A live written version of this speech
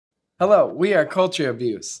Hello, we are Culture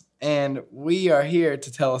Abuse, and we are here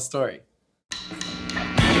to tell a story.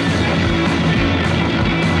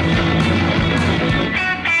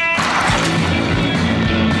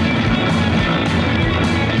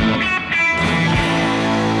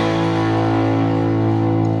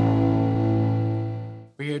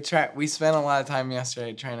 We spent a lot of time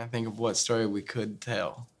yesterday trying to think of what story we could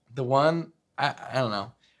tell. The one, I don't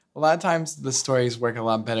know. A lot of times the stories work a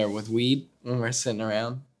lot better with weed when we're sitting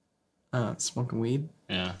around smoking weed.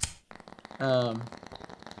 Yeah. Tell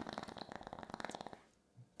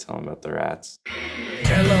them about the rats.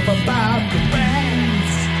 Tell them about the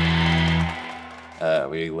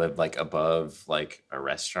rats. We lived like above like a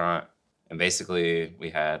restaurant. And basically, we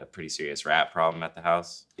had a pretty serious rat problem at the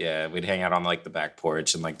house. Yeah, we'd hang out on like the back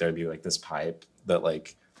porch, and like there'd be like this pipe that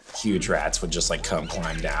like huge rats would just like come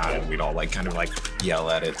climb down, and we'd all like kind of like yell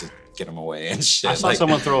at it to get them away and shit. I saw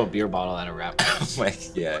someone throw a beer bottle at a rat.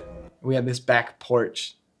 Like, yeah. We had this back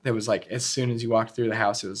porch that was like, as soon as you walked through the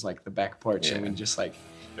house, it was like the back porch, and we just like,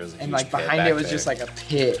 and like behind it was just like a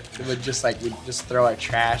pit. It would just like, we'd just throw our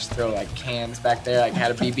trash, throw like cans back there, like had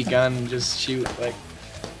a BB gun and just shoot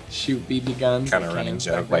BB guns. Kind of running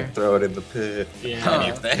joke, like throw it in the pit.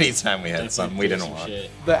 Yeah. Anytime we had something we didn't want.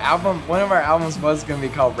 The album, one of our albums was gonna be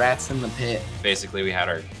called Rats in the Pit. Basically, we had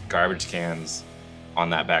our garbage cans on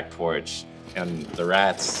that back porch, and the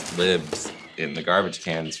rats lived in the garbage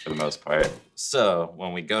cans for the most part. So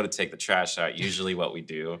when we go to take the trash out, usually what we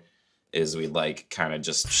do is we like kind of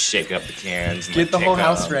just shake up the cans and get the whole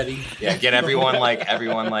house ready. Yeah, get everyone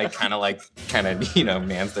kind of you know,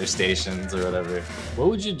 mans their stations or whatever. What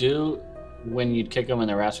would you do when you'd kick them and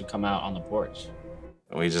the rats would come out on the porch?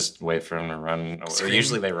 We just wait for them to run. Or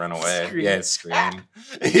usually they run away. Scream. Yeah, scream.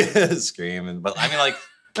 Yeah, scream. But I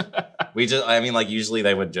mean, like, usually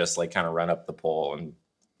they would just like kind of run up the pole and,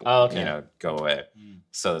 you know, go away.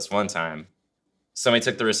 So this one time, somebody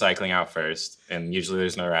took the recycling out first, and usually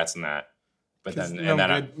there's no rats in that. But then,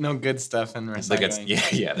 no good stuff in recycling.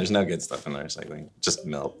 Yeah, there's no good stuff in the recycling. Just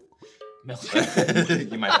milk. Milk.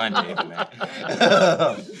 You might find Dave in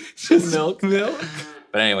there. Just milk.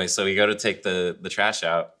 But anyway, so we go to take the trash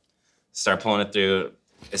out, start pulling it through.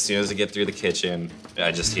 As soon as we get through the kitchen,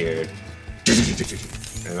 I just hear,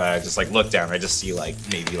 and I just like look down. I just see like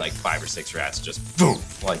maybe like 5 or 6 rats just boom,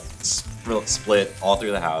 like split all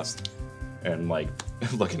through the house. And like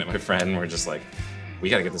looking at my friend, we're just like, we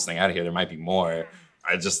gotta get this thing out of here. There might be more.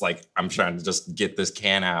 I'm trying to just get this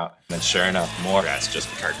can out. And then sure enough, more rats just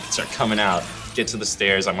start coming out. Get to the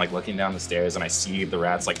stairs. I'm like looking down the stairs, and I see the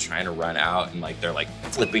rats like trying to run out, and like they're like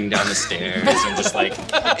flipping down the stairs, and just like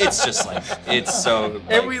it's so. Like,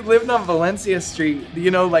 and we lived on Valencia Street, you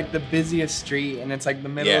know, like the busiest street, and it's like the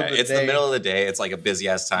middle of the day. Yeah, it's the middle of the day. It's like a busy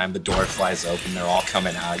ass time. The door flies open. They're all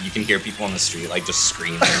coming out. You can hear people on the street like just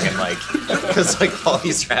screaming, and like because like all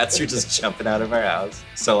these rats are just jumping out of our house.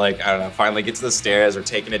 So like I don't know. Finally get to the stairs. We're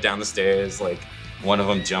taking it down the stairs. Like one of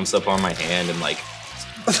them jumps up on my hand and like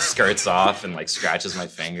skirts off and like scratches my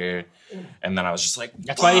finger, and then I was just like,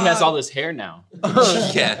 that's why he has all this hair now.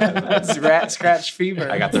 Yeah, it's rat scratch fever.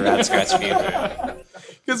 I got the rat scratch fever.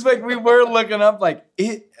 Because like we were looking up like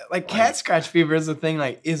cat scratch fever is a thing.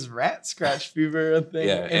 Like, is rat scratch fever a thing?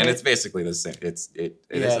 Yeah, and it's basically the same. It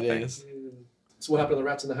is a thing. So what happened to the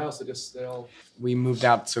rats in the house? We moved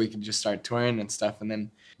out so we could just start touring and stuff, and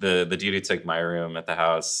then the dude who took my room at the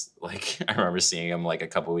house, like I remember seeing him like a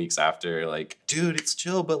couple weeks after, like, dude, it's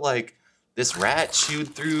chill, but like this rat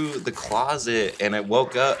chewed through the closet, and I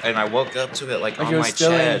woke up to it like on it was my still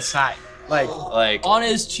chest. inside. Like on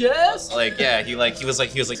his chest? Like, yeah, he was like,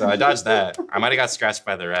 so I dodged that. I might have got scratched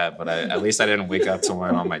by the rat, but at least I didn't wake up to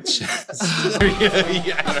one on my chest.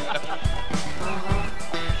 Yeah.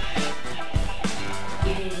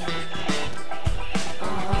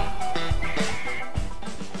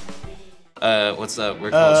 What's up? We're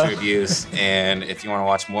Culture Abuse, and if you want to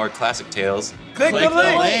watch more classic tales, click the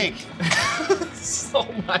link. Oh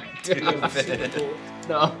my god.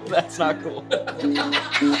 No, that's not cool.